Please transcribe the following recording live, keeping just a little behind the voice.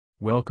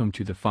Welcome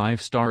to the 5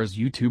 Stars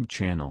YouTube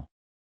channel.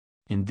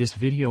 In this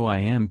video I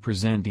am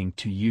presenting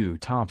to you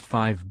top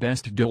 5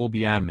 best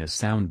Dolby Atmos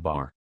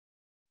soundbar.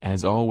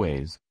 As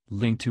always,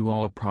 link to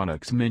all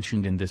products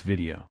mentioned in this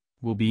video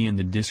will be in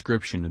the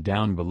description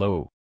down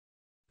below.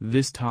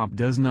 This top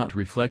does not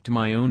reflect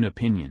my own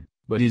opinion,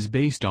 but is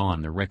based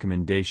on the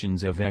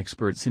recommendations of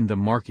experts in the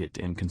market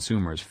and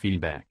consumers'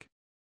 feedback.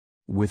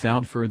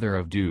 Without further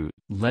ado,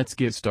 let's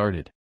get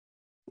started.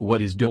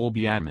 What is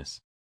Dolby Atmos?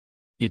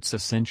 It's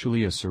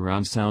essentially a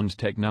surround sound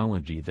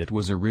technology that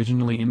was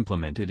originally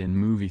implemented in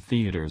movie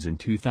theaters in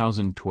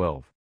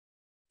 2012.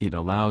 It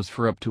allows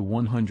for up to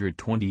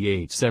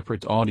 128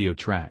 separate audio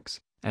tracks,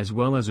 as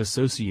well as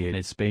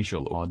associated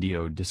spatial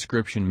audio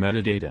description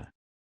metadata.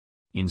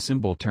 In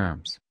simple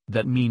terms,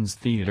 that means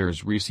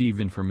theaters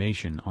receive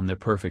information on the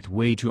perfect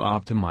way to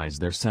optimize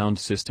their sound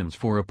systems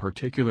for a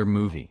particular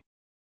movie.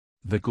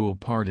 The cool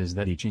part is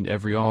that each and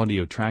every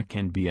audio track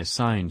can be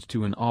assigned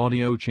to an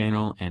audio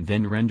channel and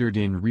then rendered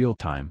in real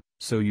time,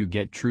 so you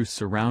get true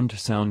surround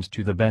sound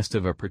to the best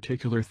of a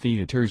particular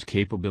theater's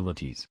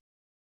capabilities.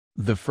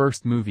 The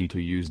first movie to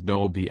use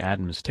Dolby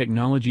Atmos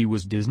technology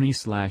was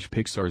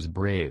Disney/Pixar's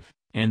Brave,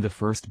 and the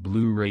first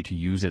Blu-ray to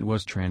use it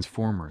was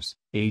Transformers: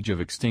 Age of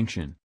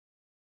Extinction.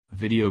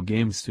 Video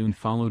games soon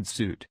followed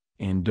suit,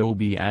 and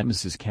Dolby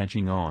Atmos is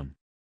catching on.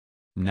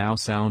 Now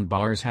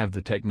soundbars have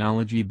the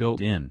technology built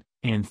in,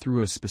 and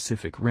through a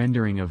specific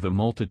rendering of the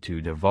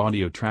multitude of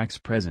audio tracks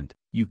present,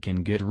 you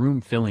can get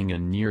room-filling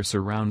and near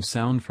surround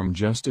sound from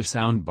just a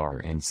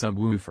soundbar and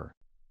subwoofer.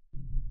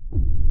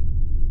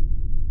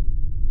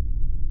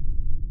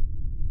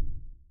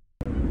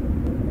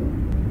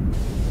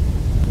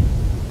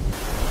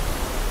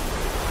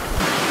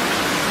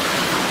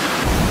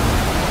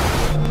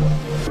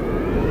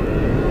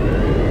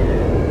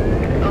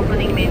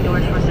 Opening main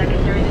doors for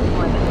secondary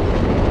deployment.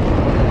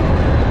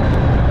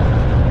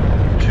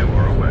 2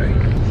 are away.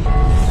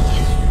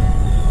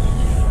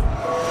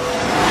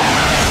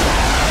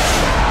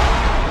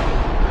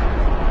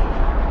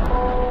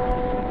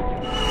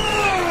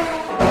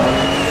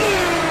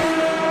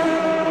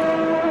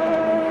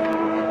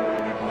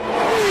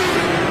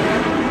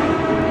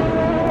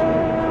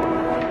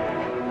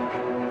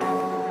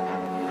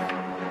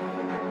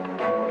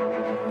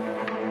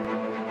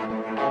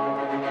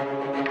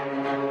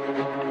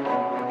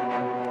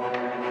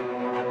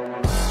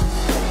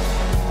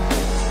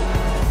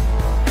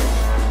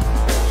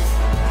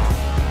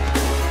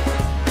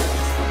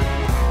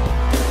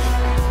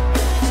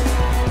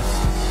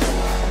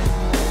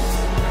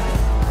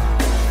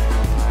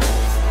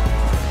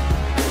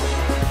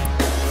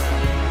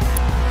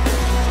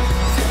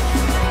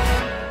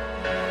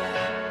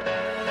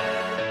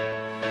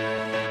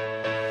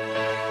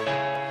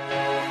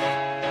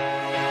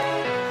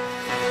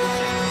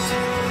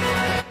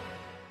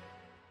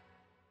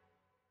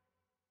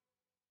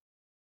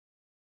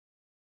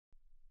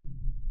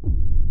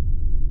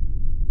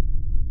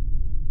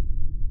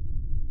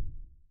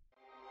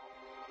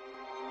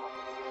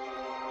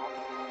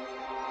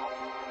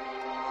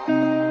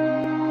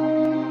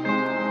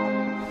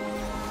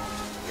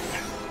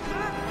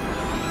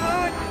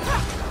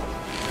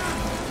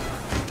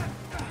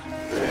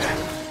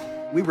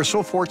 We were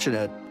so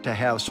fortunate to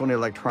have Sony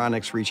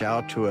Electronics reach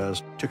out to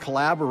us to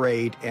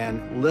collaborate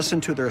and listen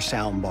to their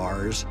sound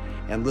bars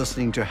and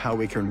listening to how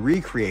we can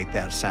recreate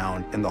that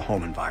sound in the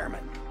home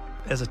environment.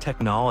 As a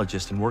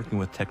technologist and working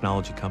with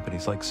technology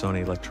companies like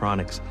Sony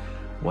Electronics,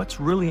 what's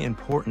really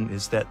important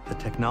is that the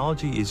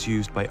technology is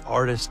used by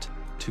artists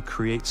to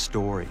create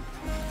story.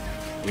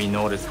 We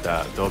noticed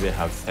that Dolby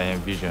has the same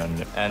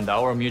vision, and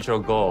our mutual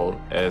goal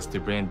is to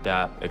bring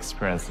that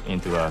experience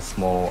into a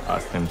small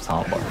slim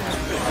soundbar.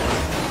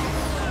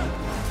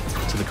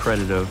 To the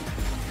credit of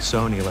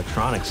Sony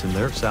Electronics and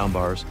their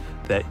soundbars,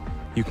 that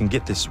you can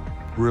get this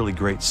really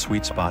great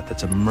sweet spot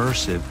that's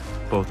immersive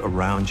both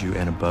around you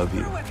and above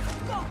you.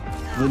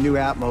 The new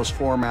Atmos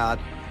format,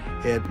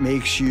 it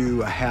makes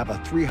you have a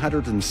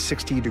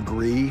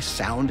 360-degree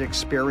sound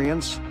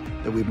experience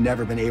that we've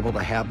never been able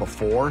to have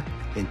before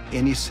in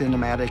any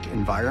cinematic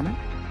environment.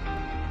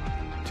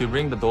 To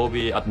bring the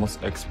Dolby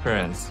Atmos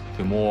experience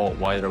to more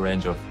wider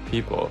range of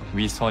people,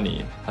 we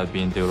Sony have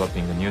been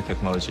developing a new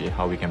technology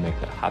how we can make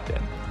that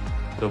happen.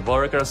 The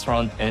vertical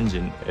surround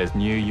engine is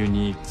new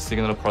unique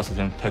signal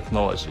processing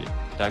technology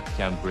that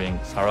can bring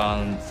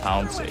surround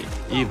sound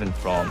safe even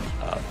from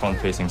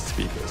front-facing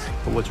speakers.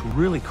 But what's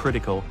really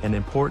critical and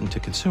important to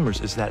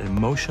consumers is that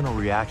emotional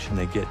reaction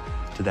they get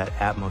to that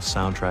Atmos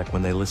soundtrack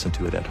when they listen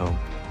to it at home.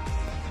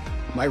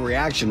 My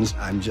reactions,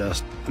 I'm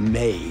just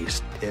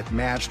amazed. It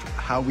matched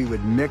how we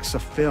would mix a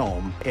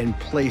film and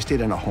placed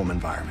it in a home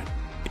environment.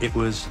 It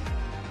was,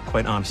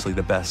 quite honestly,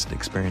 the best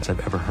experience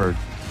I've ever heard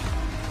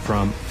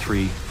from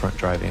 3 front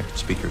drive amp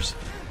speakers.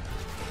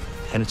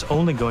 And it's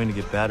only going to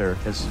get better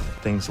as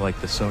things like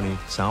the Sony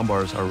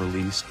soundbars are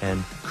released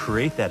and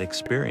create that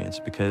experience,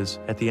 because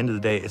at the end of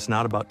the day, it's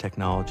not about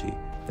technology,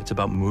 it's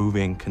about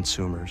moving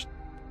consumers.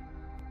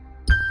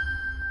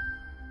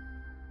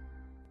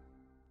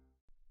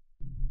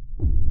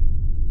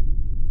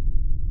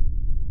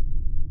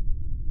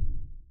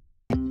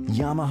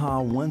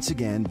 Yamaha once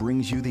again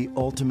brings you the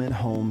ultimate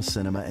home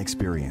cinema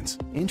experience.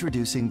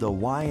 Introducing the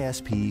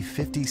YSP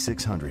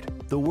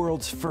 5600, the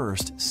world's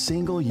first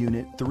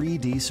single-unit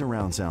 3D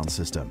surround sound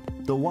system.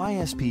 The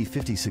YSP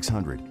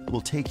 5600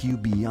 will take you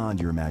beyond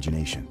your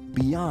imagination,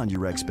 beyond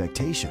your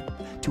expectation,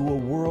 to a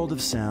world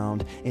of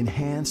sound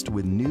enhanced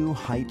with new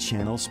height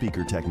channel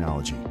speaker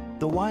technology.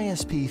 The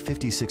YSP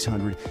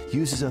 5600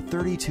 uses a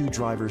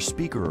 32-driver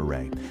speaker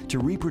array to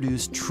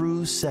reproduce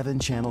true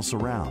 7-channel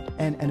surround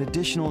and an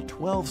additional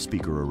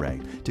 12-speaker array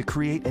to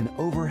create an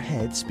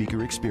overhead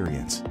speaker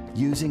experience.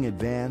 Using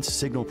advanced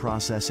signal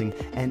processing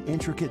and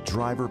intricate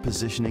driver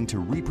positioning to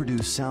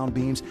reproduce sound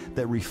beams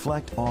that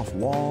reflect off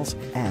walls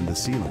and the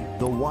ceiling,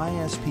 the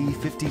YSP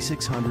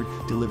 5600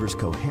 delivers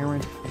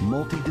coherent,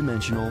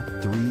 multi-dimensional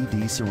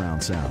 3D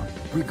surround sound.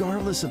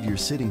 Regardless of your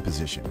sitting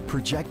position,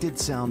 projected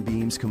sound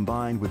beams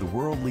combined with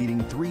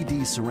world-leading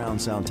 3D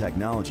surround sound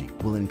technology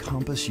will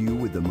encompass you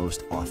with the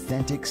most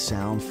authentic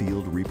sound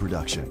field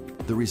reproduction.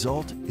 The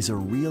result is a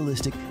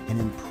realistic and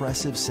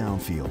impressive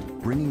sound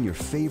field, bringing your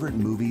favorite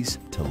movies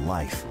to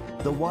life.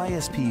 The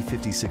YSP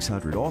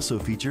 5600 also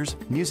features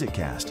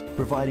MusicCast,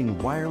 providing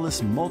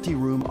wireless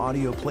multi-room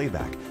audio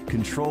playback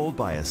controlled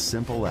by a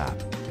simple app.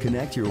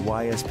 Connect your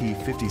YSP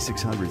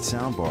 5600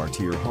 soundbar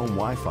to your home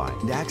Wi-Fi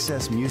and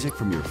access music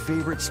from your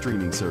favorite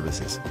streaming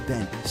services.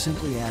 Then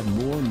simply add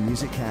more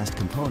MusicCast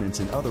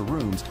components in other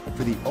rooms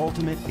for the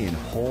ultimate in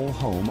whole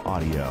home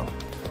audio.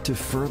 To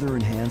further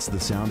enhance the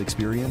sound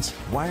experience,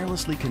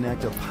 wirelessly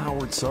connect a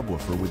powered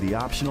subwoofer with the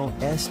optional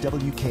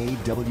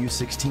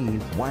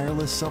SWK-W16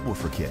 wireless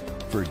subwoofer kit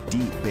for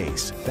deep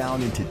bass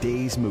found in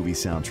today's movie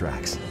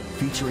soundtracks.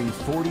 Featuring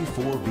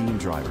 44 beam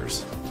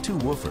drivers, 2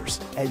 woofers,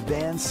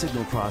 advanced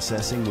signal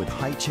processing with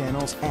height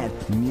channels, and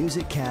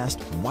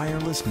MusicCast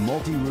wireless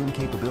multi-room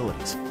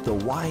capabilities, the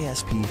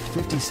YSP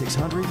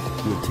 5600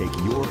 will take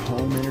your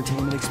home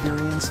entertainment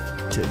experience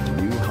to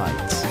new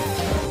heights.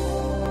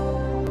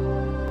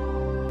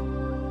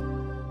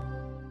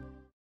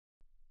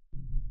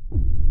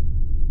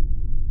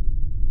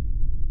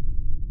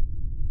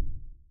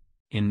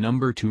 In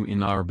number 2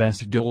 in our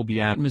best Dolby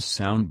Atmos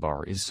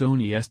soundbar is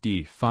Sony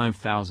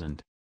SD5000.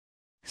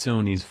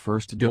 Sony's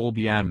first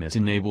Dolby Atmos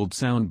enabled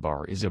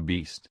soundbar is a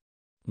beast.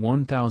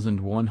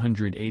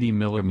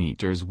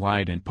 1180mm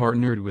wide and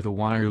partnered with a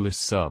wireless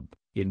sub,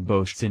 it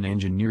boasts an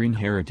engineering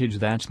heritage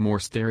that's more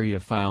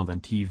stereophile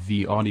than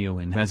TV audio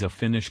and has a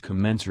finish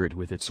commensurate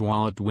with its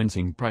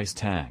wallet-wincing price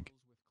tag.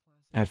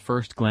 At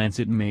first glance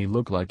it may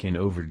look like an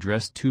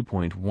overdressed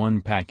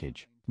 2.1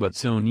 package, but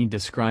Sony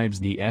describes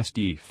the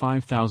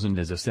SD5000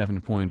 as a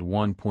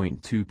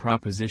 7.1.2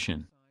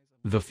 proposition.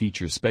 The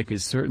feature spec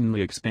is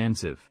certainly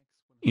expansive.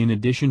 In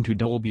addition to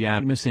Dolby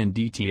Atmos and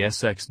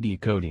DTS:X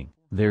decoding,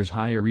 there's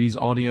higher-res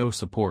audio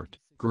support,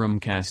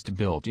 Chromecast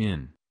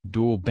built-in,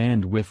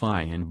 dual-band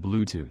Wi-Fi and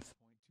Bluetooth.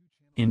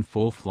 In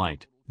full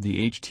flight,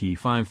 the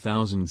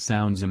HT5000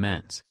 sounds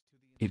immense.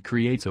 It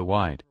creates a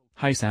wide,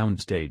 high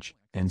soundstage,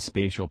 and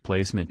spatial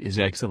placement is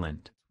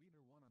excellent.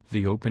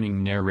 The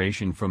opening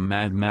narration from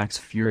Mad Max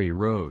Fury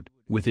Road,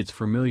 with its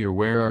familiar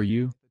 "Where are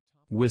you?"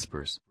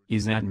 whispers,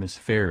 is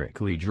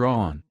atmospherically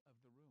drawn.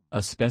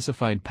 A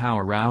specified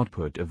power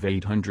output of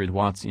 800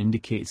 watts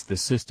indicates the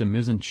system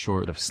isn't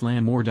short of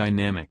slam or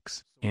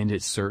dynamics, and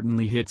it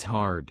certainly hits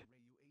hard.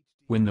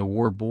 When the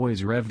war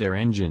boys rev their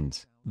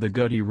engines, the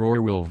gutty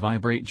roar will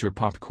vibrate your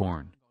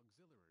popcorn.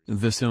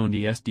 The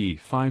Sony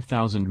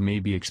SD5000 may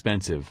be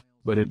expensive,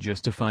 but it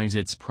justifies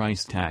its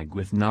price tag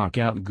with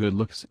knockout good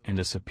looks and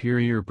a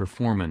superior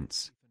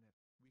performance.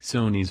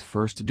 Sony's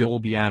first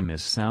Dolby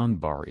Atmos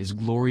soundbar is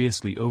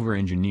gloriously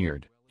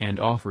over-engineered, and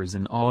offers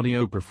an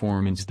audio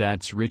performance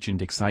that's rich and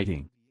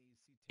exciting.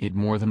 It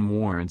more than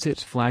warrants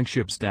its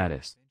flagship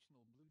status.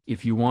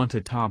 If you want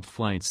a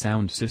top-flight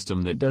sound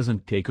system that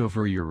doesn't take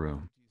over your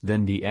room,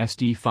 then the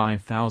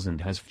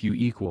SD5000 has few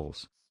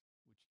equals.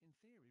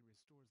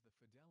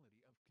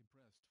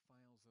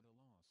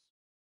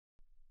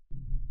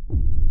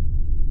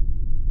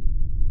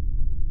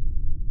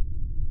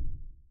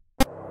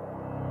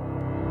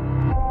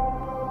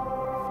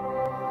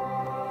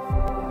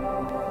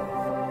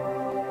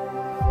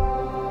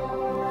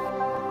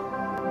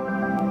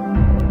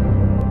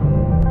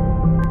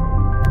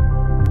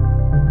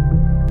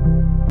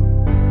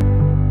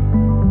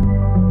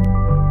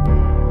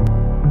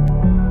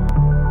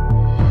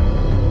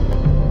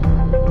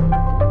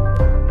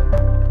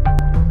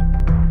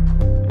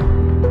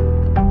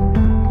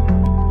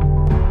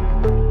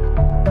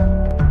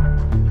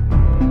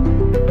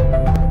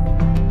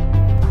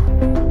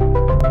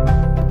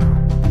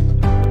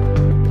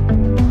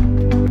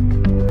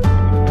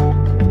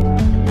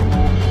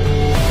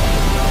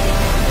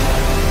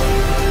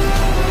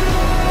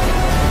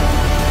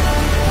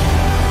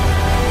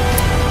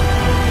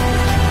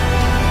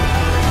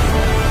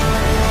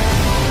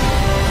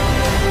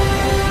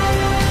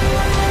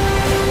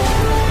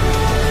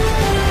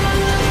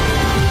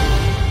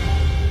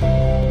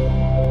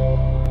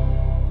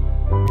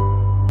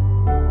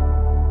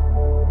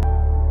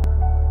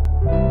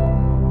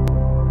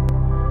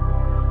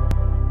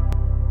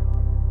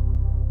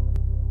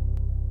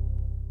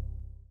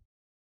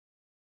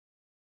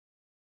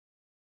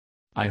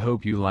 I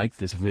hope you like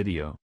this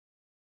video.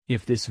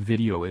 If this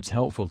video is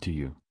helpful to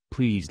you,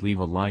 please leave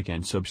a like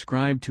and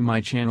subscribe to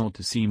my channel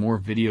to see more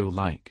video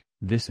like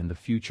this in the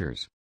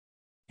futures.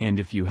 And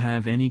if you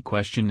have any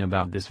question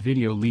about this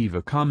video, leave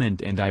a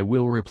comment and I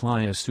will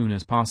reply as soon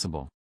as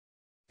possible.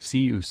 See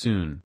you soon.